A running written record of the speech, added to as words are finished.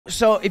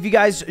So if you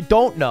guys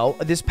don't know,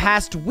 this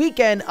past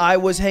weekend, I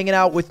was hanging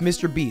out with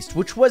MrBeast,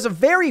 which was a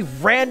very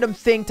random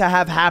thing to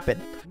have happen.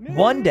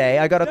 One day,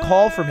 I got a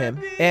call from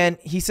him, and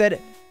he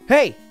said,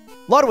 "Hey,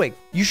 Ludwig,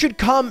 you should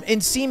come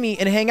and see me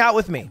and hang out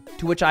with me."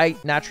 To which I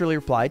naturally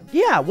replied,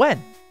 "Yeah,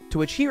 when?" To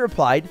which he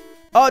replied,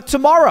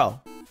 "Tomorrow.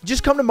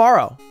 Just come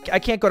tomorrow." I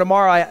can't go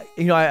tomorrow.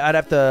 I'd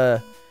have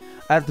to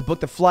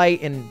book the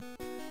flight, and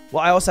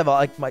well, I also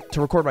have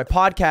to record my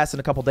podcast in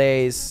a couple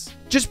days.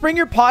 Just bring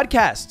your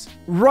podcast.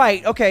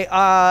 Right. Okay.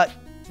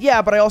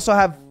 Yeah, but I also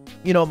have,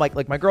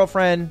 my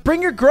girlfriend.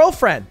 Bring your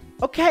girlfriend.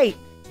 Okay.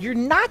 You're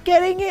not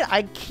getting it.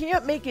 I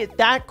can't make it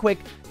that quick.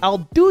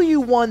 I'll do you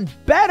one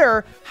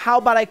better. How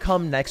about I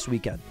come next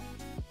weekend?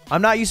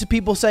 I'm not used to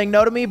people saying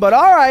no to me, but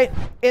all right.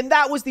 And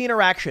that was the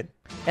interaction.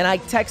 And I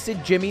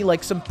texted Jimmy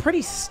some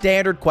pretty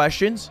standard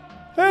questions.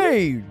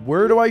 Hey,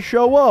 where do I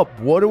show up?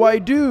 What do I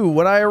do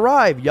when I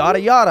arrive?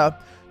 Yada, yada.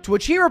 To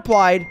which he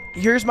replied,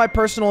 "Here's my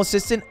personal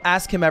assistant.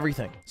 Ask him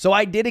everything." So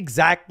I did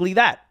exactly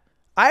that.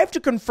 I have to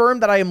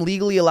confirm that I am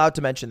legally allowed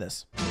to mention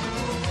this.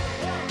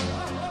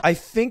 I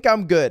think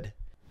I'm good.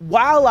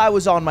 While I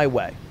was on my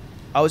way,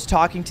 I was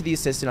talking to the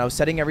assistant. I was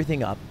setting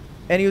everything up.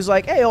 And he was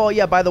like, "Hey, oh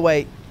yeah, by the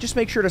way, just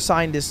make sure to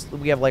sign this.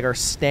 We have our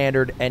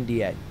standard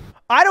NDA."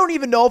 I don't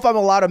even know if I'm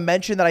allowed to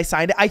mention that I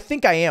signed it. I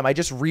think I am. I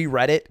just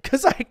reread it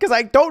because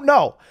I don't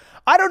know.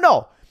 I don't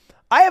know.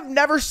 I have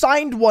never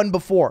signed one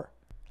before.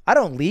 I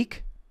don't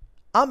leak.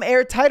 I'm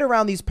airtight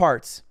around these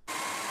parts.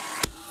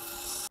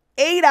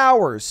 8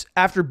 hours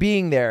after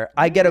being there,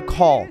 I get a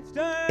call.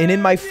 And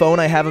in my phone,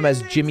 I have him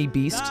as Jimmy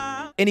Beast.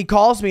 And he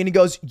calls me and he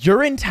goes,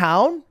 "You're in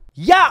town?"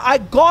 "Yeah, I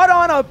got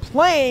on a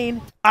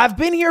plane. I've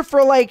been here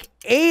for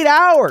 8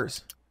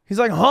 hours. He's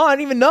like, "Huh, I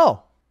didn't even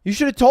know. You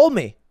should have told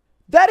me."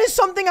 That is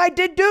something I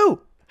did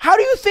do. How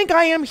do you think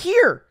I am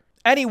here?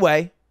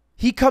 Anyway,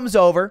 he comes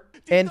over.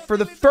 And for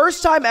the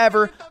first time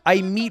ever,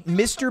 I meet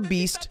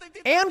MrBeast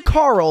and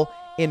Carl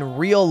in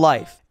real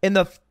life. And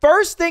the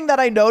first thing that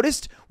I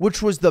noticed,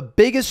 which was the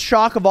biggest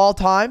shock of all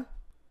time,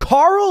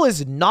 Carl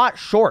is not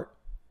short.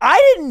 I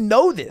didn't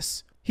know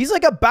this. He's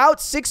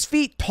about 6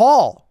 feet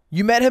tall.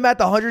 You met him at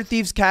the 100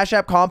 Thieves Cash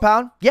App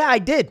compound? Yeah, I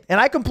did. And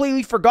I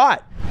completely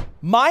forgot.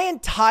 My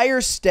entire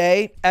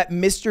stay at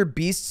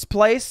MrBeast's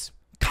place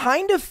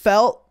kind of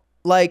felt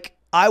like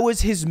I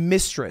was his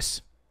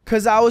mistress.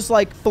 Because I was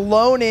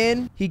flown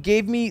in. He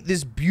gave me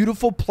this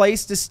beautiful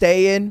place to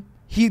stay in.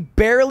 He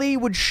barely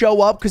would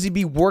show up because he'd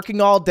be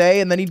working all day,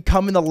 and then he'd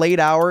come in the late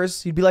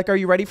hours. He'd be like, "Are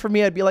you ready for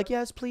me?" I'd be like,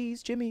 "Yes,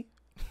 please, Jimmy."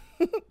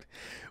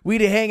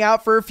 We'd hang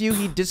out for a few.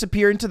 He'd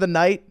disappear into the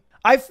night.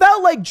 I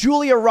felt like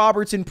Julia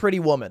Roberts in Pretty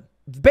Woman.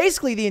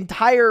 Basically, the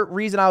entire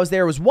reason I was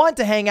there was, one,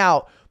 to hang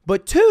out,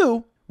 but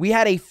two, we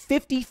had a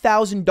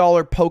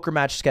 $50,000 poker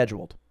match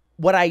scheduled.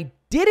 What I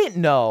didn't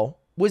know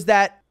was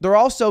that they're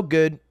also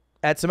good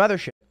at some other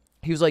shit.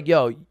 He was like,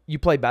 "Yo, you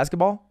play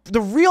basketball?"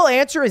 The real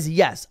answer is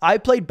yes. I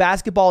played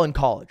basketball in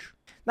college.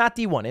 Not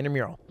D1,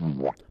 intramural.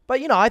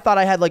 But, I thought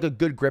I had a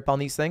good grip on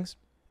these things.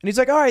 And he's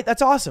like, "All right,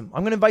 that's awesome.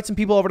 I'm going to invite some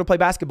people over to play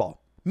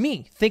basketball."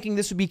 Me, thinking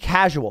this would be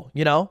casual,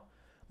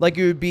 Like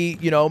it would be,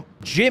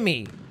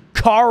 Jimmy,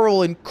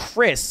 Carl, and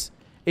Chris,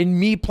 and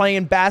me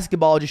playing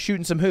basketball, just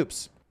shooting some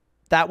hoops.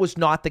 That was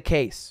not the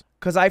case.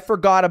 Because I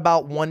forgot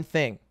about one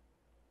thing.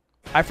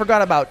 I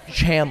forgot about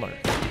Chandler.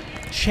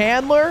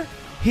 Chandler,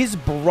 his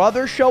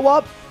brother show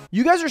up.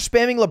 You guys are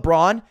spamming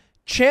LeBron.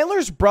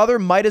 Chandler's brother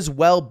might as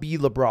well be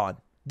LeBron.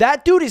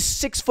 That dude is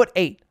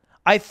 6'8".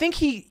 I think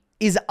he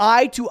is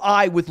eye to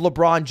eye with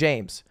LeBron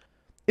James.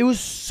 It was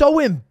so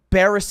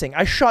embarrassing.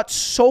 I shot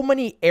so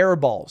many air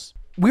balls.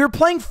 We were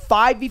playing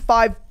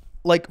 5v5,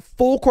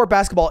 full court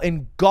basketball,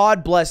 and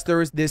God bless, there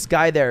was this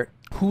guy there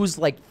who was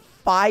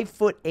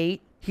 5'8".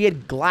 He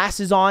had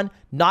glasses on,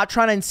 not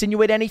trying to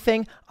insinuate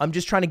anything. I'm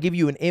just trying to give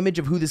you an image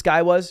of who this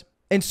guy was.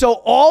 And so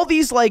all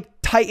these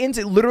Titans,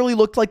 it literally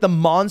looked like the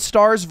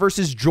Monstars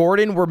versus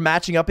Jordan were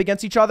matching up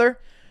against each other.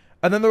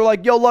 And then they're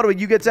like, "Yo,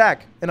 Ludwig, you get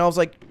Zach." And I was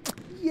like,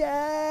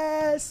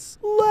 "Yes,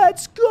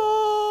 let's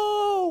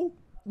go."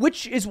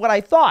 Which is what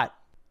I thought.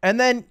 And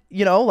then,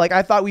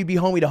 I thought we'd be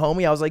homie to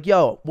homie. I was like,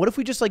 "Yo, what if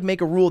we just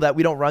make a rule that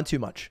we don't run too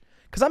much?"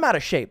 Because I'm out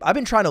of shape. I've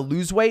been trying to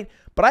lose weight,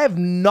 but I have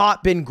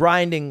not been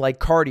grinding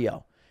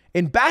cardio.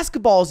 And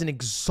basketball is an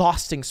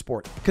exhausting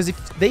sport because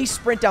if they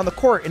sprint down the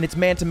court and it's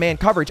man-to-man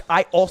coverage,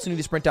 I also need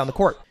to sprint down the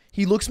court.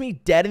 He looks me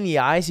dead in the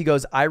eyes. He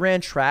goes, "I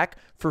ran track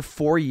for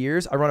 4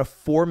 years. I run a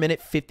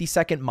 4-minute,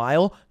 50-second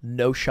mile.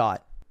 No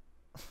shot."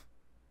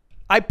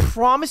 I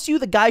promise you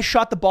the guy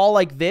shot the ball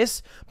like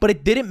this, but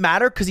it didn't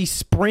matter because he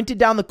sprinted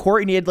down the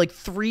court and he had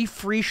 3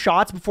 free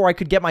shots before I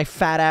could get my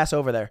fat ass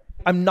over there.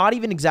 I'm not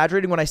even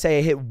exaggerating when I say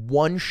I hit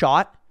 1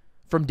 shot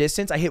from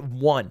distance. I hit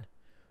 1.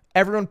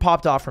 Everyone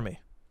popped off for me.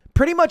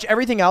 Pretty much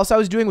everything else I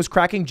was doing was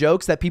cracking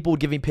jokes that people would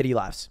give me pity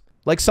laughs.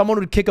 Someone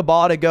would kick a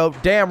ball and go,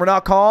 "Damn, we're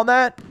not calling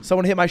that."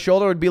 Someone hit my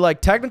shoulder, would be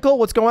like, "Technical?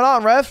 What's going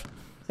on, ref?"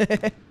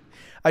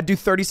 I'd do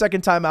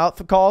 30-second timeout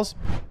for calls.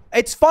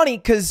 It's funny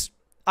because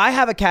I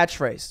have a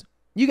catchphrase.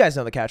 You guys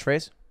know the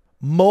catchphrase.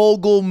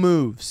 Mogul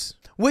moves.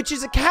 Which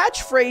is a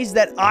catchphrase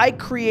that I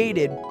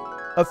created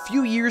a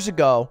few years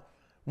ago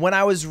when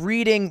I was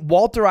reading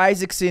Walter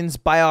Isaacson's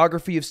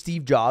biography of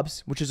Steve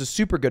Jobs, which is a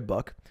super good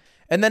book.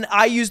 And then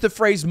I used the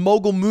phrase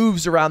mogul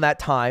moves around that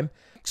time,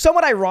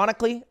 somewhat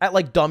ironically, at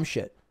like dumb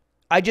shit.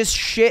 I just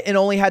shit and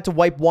only had to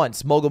wipe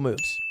once, mogul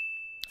moves.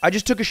 I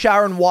just took a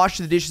shower and washed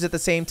the dishes at the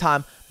same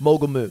time,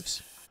 mogul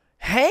moves.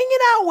 Hanging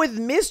out with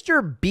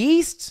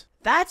MrBeast,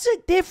 that's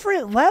a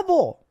different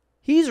level.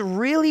 He's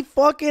really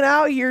fucking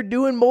out here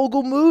doing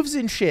mogul moves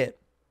and shit.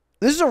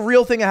 This is a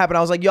real thing that happened.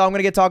 I was like, yo, I'm going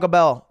to get Taco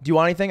Bell. Do you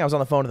want anything? I was on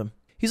the phone with him.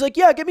 He's like,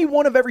 yeah, get me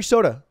one of every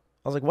soda.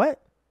 I was like,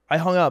 what? I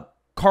hung up.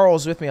 Carl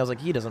was with me. I was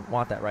like, he doesn't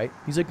want that, right?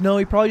 He's like, no,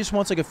 he probably just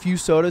wants like a few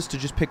sodas to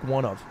just pick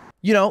one of.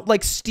 You know,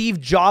 like Steve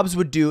Jobs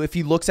would do if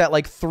he looks at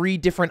like 3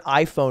 different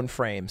iPhone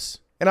frames.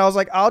 And I was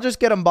like, I'll just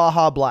get him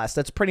Baja Blast.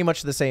 That's pretty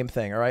much the same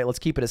thing, all right? Let's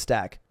keep it a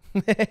stack.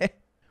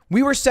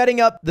 We were setting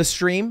up the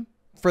stream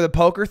for the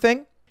poker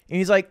thing. And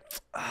he's like,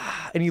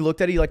 ah, and he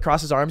looked at it, he like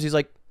crossed his arms. He's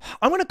like,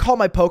 I'm going to call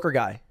my poker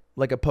guy,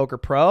 like a poker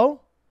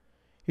pro.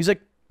 He's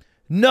like,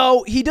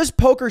 no, he does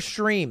poker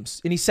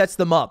streams and he sets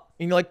them up.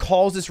 And he like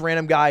calls this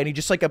random guy and he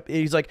just like,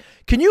 he's like,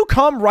 can you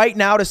come right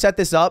now to set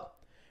this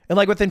up? And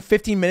like within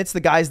 15 minutes, the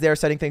guy's there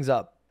setting things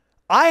up.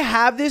 I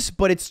have this,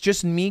 but it's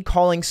just me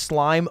calling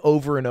Slime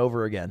over and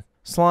over again.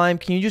 Slime,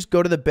 can you just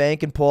go to the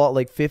bank and pull out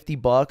like 50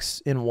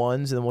 bucks in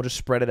ones and then we'll just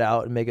spread it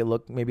out and make it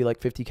look maybe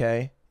like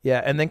 50K?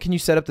 Yeah, and then can you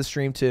set up the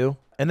stream too?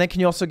 And then can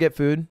you also get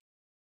food?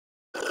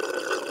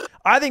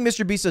 I think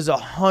MrBeast is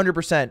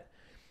 100%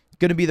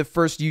 going to be the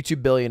first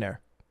YouTube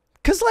billionaire.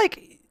 Because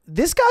like,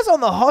 this guy's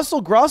on the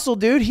hustle grussle,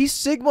 dude. He's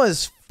Sigma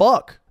as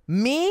fuck.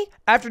 Me,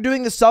 after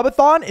doing the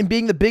subathon and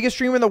being the biggest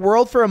streamer in the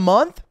world for a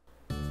month,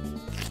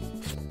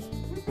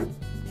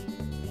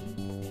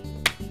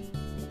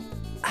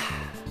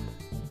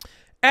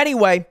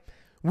 anyway,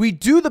 we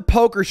do the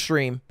poker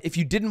stream. If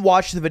you didn't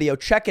watch the video,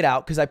 check it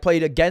out because I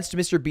played against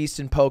MrBeast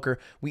in poker.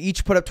 We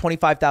each put up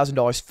 $25,000,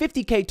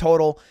 50K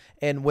total,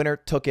 and winner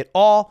took it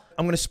all.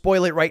 I'm going to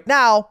spoil it right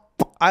now.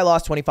 I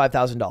lost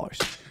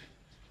 $25,000.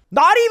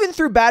 Not even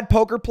through bad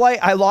poker play.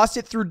 I lost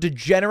it through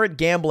degenerate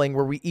gambling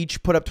where we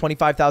each put up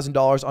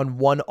 $25,000 on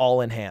one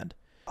all-in hand.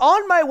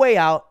 On my way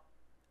out,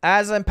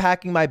 as I'm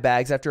packing my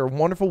bags after a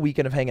wonderful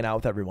weekend of hanging out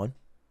with everyone,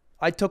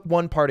 I took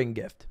one parting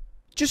gift.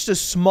 Just a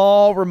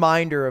small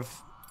reminder of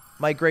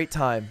my great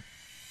time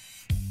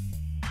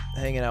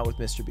hanging out with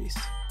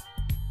MrBeast.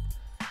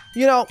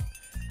 You know,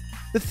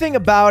 the thing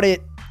about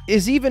it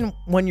is even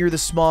when you're the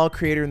small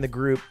creator in the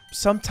group,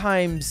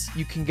 sometimes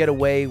you can get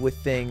away with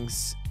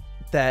things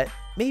that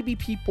maybe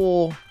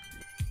people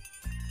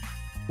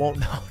won't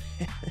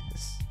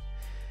notice.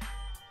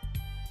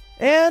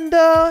 And,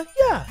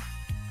 yeah,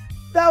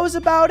 that was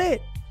about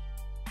it.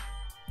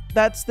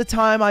 That's the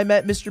time I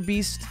met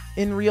MrBeast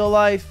in real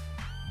life.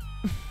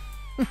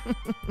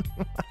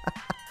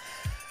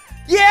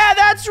 Yeah,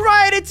 that's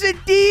right. It's a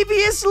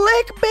devious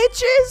lick,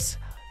 bitches.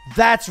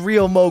 That's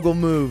real mogul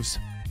moves.